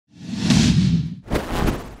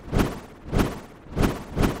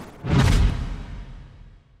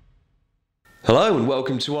Hello and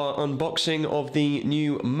welcome to our unboxing of the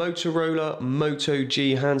new Motorola Moto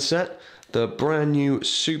G handset, the brand new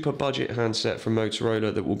super budget handset from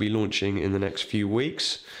Motorola that will be launching in the next few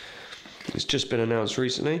weeks. It's just been announced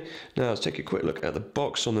recently. Now let's take a quick look at the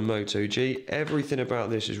box on the Moto G. Everything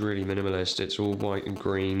about this is really minimalist. It's all white and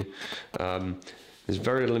green. There's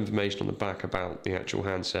very little information on the back about the actual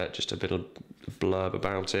handset, just a bit of blurb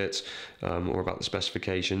about it or about the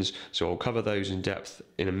specifications. So I'll cover those in depth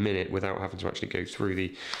in a minute without having to actually go through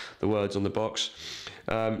the words on the box.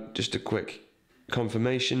 Just a quick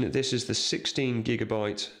confirmation, this is the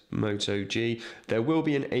 16GB Moto G. There will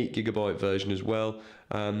be an 8GB version as well.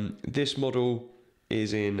 This model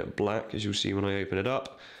is in black, as you'll see when I open it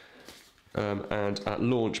up. And at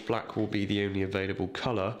launch, black will be the only available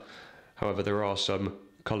colour. However, there are some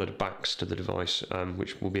coloured backs to the device,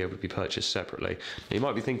 which will be able to be purchased separately. Now, you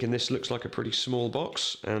might be thinking this looks like a pretty small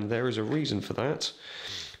box, and there is a reason for that.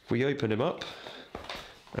 If we open him up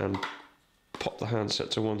and pop the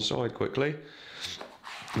handset to one side quickly,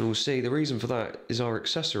 and we'll see the reason for that is our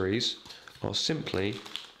accessories are simply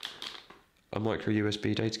a micro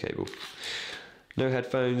USB data cable. No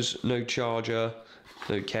headphones, no charger,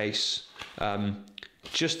 no case,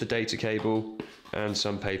 just the data cable and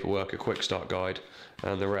some paperwork, a quick start guide,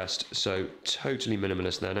 and the rest. So totally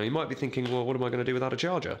minimalist there. Now you might be thinking, well, what am I going to do without a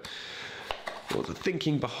charger? Well, the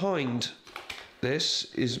thinking behind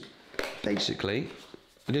this is basically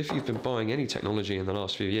that if you've been buying any technology in the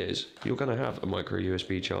last few years, you're going to have a micro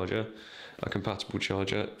USB charger, a compatible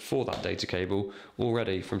charger for that data cable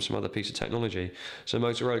already from some other piece of technology. So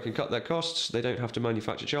Motorola can cut their costs, they don't have to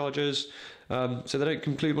manufacture chargers, so they don't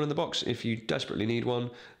include one in the box. If you desperately need one,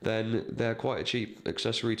 then they're quite a cheap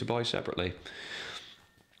accessory to buy separately.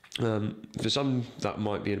 For some that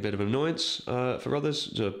might be a bit of an annoyance, for others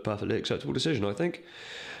it's a perfectly acceptable decision, I think.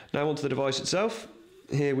 Now onto the device itself.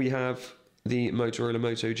 Here we have the Motorola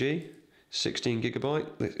Moto G,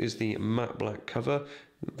 16GB. This is the matte black cover.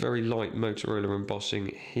 Very light Motorola embossing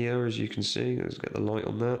here, as you can see. Let's get the light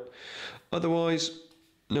on that. Otherwise,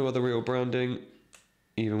 no other real branding,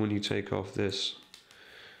 even when you take off this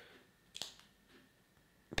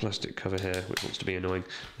plastic cover here, which wants to be annoying.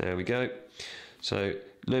 There we go. So,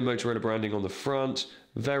 no Motorola branding on the front.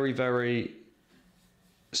 Very, very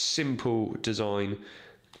simple design,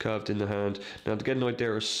 curved in the hand. Now, to get an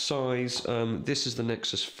idea of size, this is the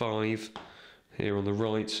Nexus 5 here on the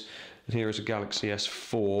right. And here is a Galaxy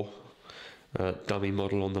S4 dummy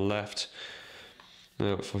model on the left.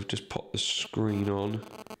 Now if I just pop the screen on,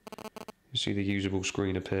 you see the usable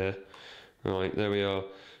screen appear. Right, there we are.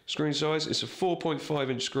 Screen size, it's a 4.5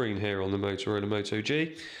 inch screen here on the Motorola Moto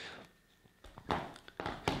G.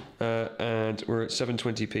 And we're at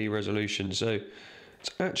 720p resolution, so it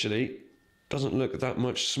actually doesn't look that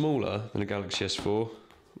much smaller than a Galaxy S4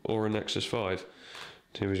 or a Nexus 5.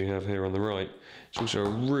 As you have here on the right. It's also a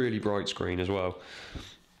really bright screen as well.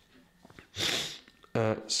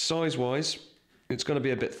 Size-wise, it's going to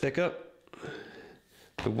be a bit thicker.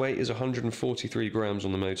 The weight is 143 grams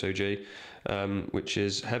on the Moto G, which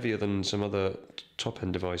is heavier than some other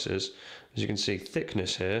top-end devices. As you can see,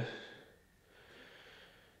 thickness here.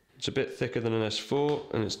 It's a bit thicker than an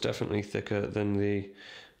S4, and it's definitely thicker than the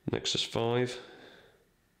Nexus 5.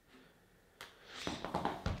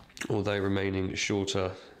 Although remaining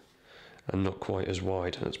shorter and not quite as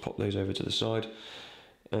wide. Let's pop those over to the side.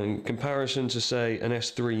 In comparison to, say, an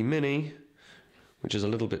S3 Mini, which is a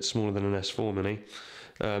little bit smaller than an S4 Mini,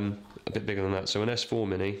 a bit bigger than that. So an S4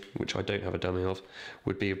 Mini, which I don't have a dummy of,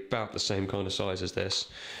 would be about the same kind of size as this.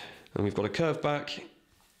 And we've got a curved back.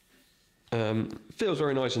 Feels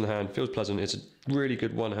very nice in the hand, feels pleasant. It's a really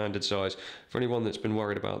good one-handed size. For anyone that's been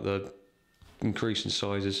worried about the increase in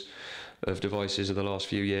sizes of devices of the last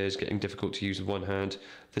few years, getting difficult to use with one hand,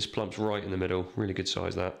 this plumps right in the middle. Really good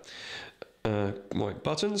size, that. White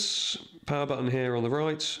buttons, power button here on the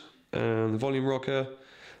right, and the volume rocker.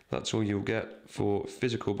 That's all you'll get for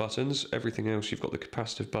physical buttons. Everything else, you've got the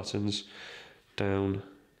capacitive buttons down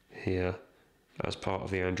here as part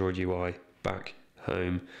of the Android UI, back,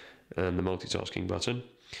 home, and the multitasking button.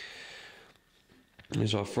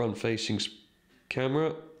 Here's our front-facing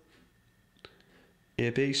camera,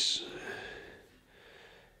 earpiece,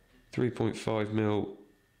 3.5mm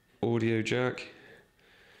audio jack.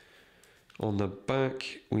 On the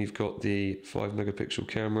back we've got the 5-megapixel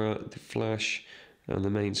camera, the flash and the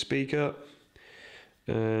main speaker,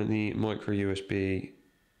 and the micro USB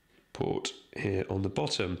port here on the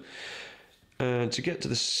bottom. And to get to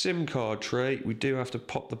the SIM card tray, we do have to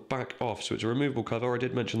pop the back off, so it's a removable cover. I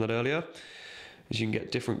did mention that earlier, as you can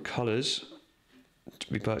get different colours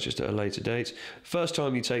to be purchased at a later date. First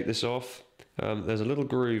time you take this off, there's a little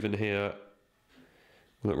groove in here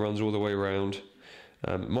that runs all the way around.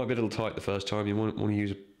 It might be a little tight the first time. You want to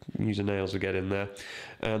use the nails to get in there.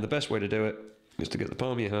 And the best way to do it is to get the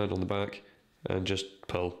palm of your hand on the back and just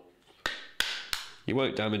pull. You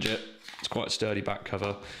won't damage it. It's quite a sturdy back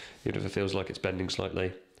cover, even if it feels like it's bending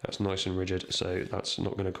slightly. That's nice and rigid, so that's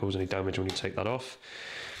not going to cause any damage when you take that off.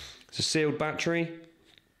 It's a sealed battery.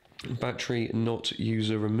 Battery not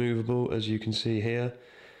user removable, as you can see here.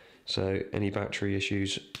 So any battery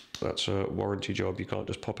issues, that's a warranty job. You can't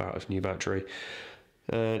just pop out a new battery.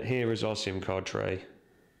 And here is our SIM card tray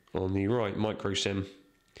on the right, micro SIM.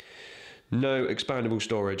 No expandable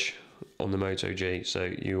storage on the Moto G,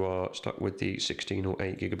 so you are stuck with the 16 or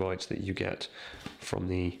 8 gigabytes that you get from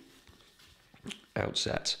the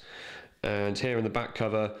outset. And here in the back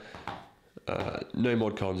cover, no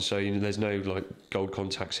mod cons, so there's no like gold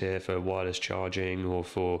contacts here for wireless charging or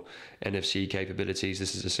for NFC capabilities.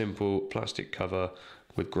 This is a simple plastic cover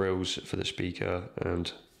with grills for the speaker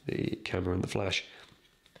and the camera and the flash.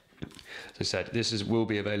 As I said, this will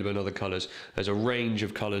be available in other colours. There's a range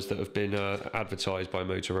of colours that have been advertised by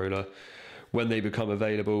Motorola. When they become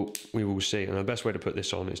available, we will see. And the best way to put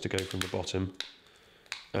this on is to go from the bottom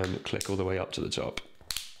and click all the way up to the top.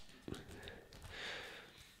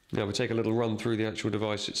 Now we'll take a little run through the actual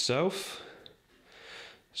device itself.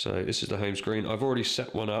 So this is the home screen. I've already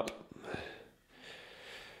set one up.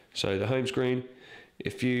 So the home screen,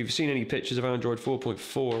 if you've seen any pictures of Android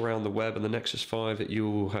 4.4 around the web and the Nexus 5, you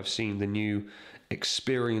will have seen the new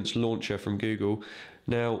Experience Launcher from Google.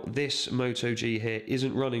 Now this Moto G here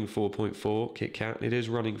isn't running 4.4 KitKat, it is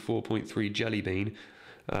running 4.3 Jelly Bean,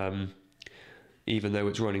 even though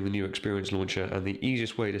it's running the new Experience Launcher. And the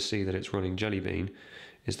easiest way to see that it's running Jelly Bean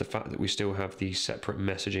is the fact that we still have the separate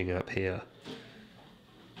messaging app here.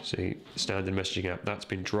 See, standard messaging app, that's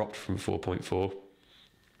been dropped from 4.4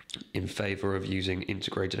 in favor of using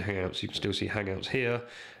integrated Hangouts. You can still see Hangouts here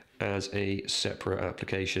as a separate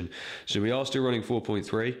application. So we are still running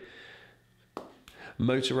 4.3.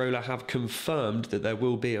 Motorola have confirmed that there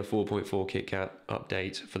will be a 4.4 KitKat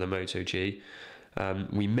update for the Moto G.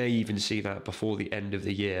 We may even see that before the end of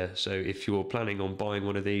the year. So if you're planning on buying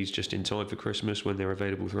one of these just in time for Christmas when they're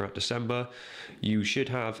available throughout December, you should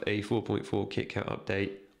have a 4.4 KitKat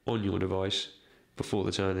update on your device before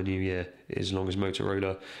the turn of the new year. As long as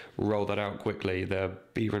Motorola roll that out quickly, they're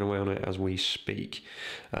beavering away on it as we speak.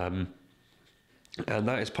 And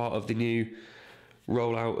that is part of the new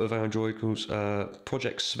rollout of Android called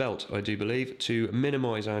Project Svelte, I do believe, to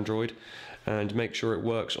minimize Android and make sure it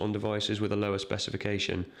works on devices with a lower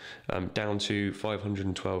specification, down to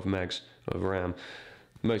 512 megs of RAM.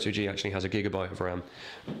 Moto G actually has a gigabyte of RAM.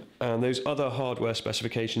 And those other hardware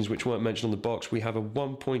specifications which weren't mentioned on the box, we have a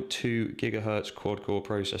 1.2 gigahertz quad-core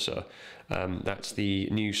processor. That's the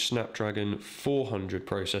new Snapdragon 400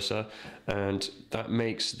 processor, and that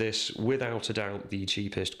makes this without a doubt the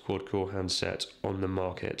cheapest quad-core handset on the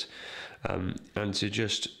market. And to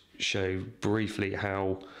just show briefly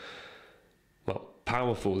how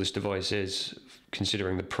powerful this device is,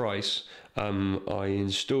 considering the price, I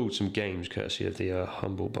installed some games courtesy of the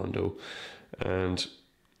Humble Bundle, and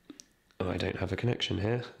I don't have a connection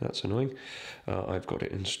here. That's annoying. I've got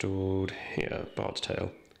it installed here, Bard's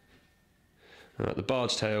Tale. The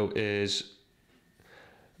Bard's Tale is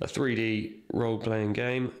a 3D role-playing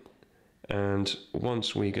game, and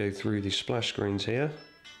once we go through the splash screens here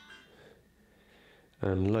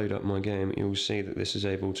and load up my game, you'll see that this is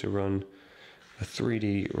able to run a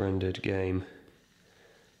 3D rendered game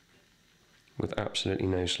with absolutely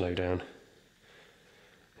no slowdown.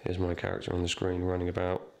 Here's my character on the screen running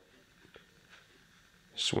about,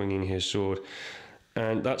 swinging his sword,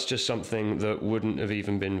 and that's just something that wouldn't have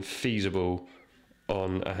even been feasible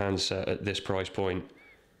on a handset at this price point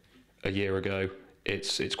a year ago.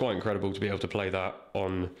 It's quite incredible to be able to play that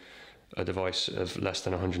on a device of less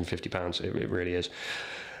than £150. It really is.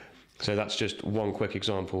 So that's just one quick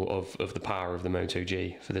example of the power of the Moto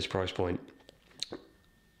G for this price point.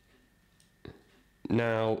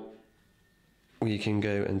 Now we can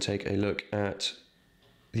go and take a look at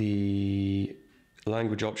the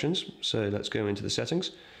language options. So let's go into the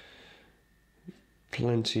settings.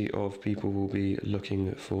 Plenty of people will be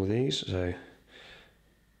looking for these. So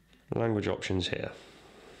language options here.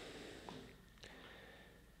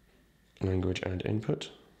 Language and input.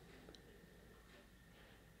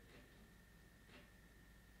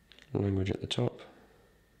 Language at the top.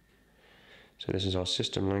 So this is our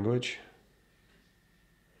system language.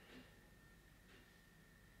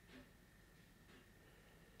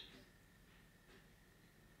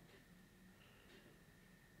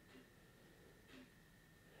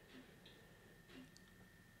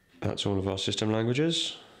 That's all of our system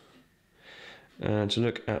languages. And to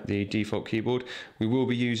look at the default keyboard, we will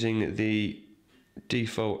be using the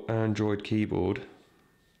default Android keyboard,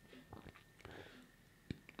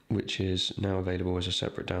 which is now available as a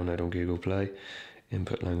separate download on Google Play.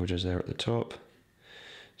 Input languages there at the top.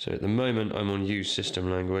 So at the moment I'm on use system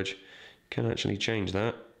language. You can actually change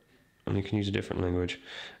that and you can use a different language.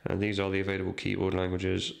 And these are the available keyboard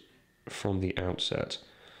languages from the outset.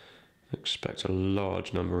 Expect a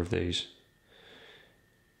large number of these.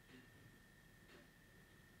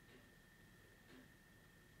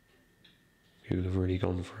 Google have really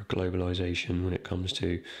gone for a globalization when it comes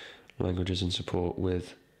to languages and support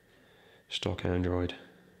with stock Android.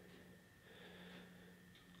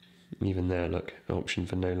 Even there, look, option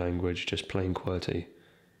for no language, just plain QWERTY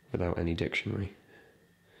without any dictionary.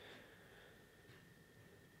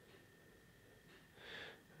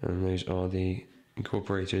 And those are the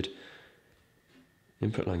incorporated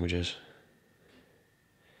input languages.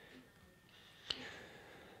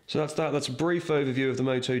 So that's that. That's a brief overview of the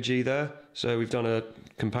Moto G there. So we've done a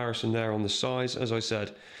comparison there on the size. As I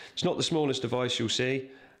said, it's not the smallest device you'll see.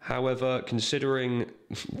 However, considering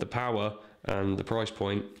the power and the price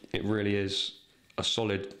point, it really is a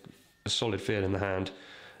solid feel in the hand.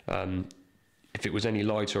 If it was any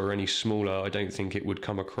lighter or any smaller, I don't think it would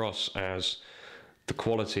come across as the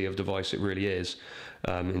quality of device it really is,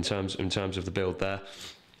 in terms of the build there.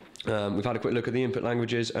 We've had a quick look at the input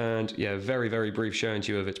languages, and yeah, very, very brief showing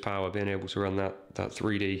to you of its power, being able to run that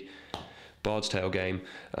 3D Bard's Tale game.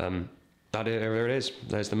 There it is.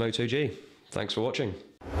 There's the Moto G. Thanks for watching.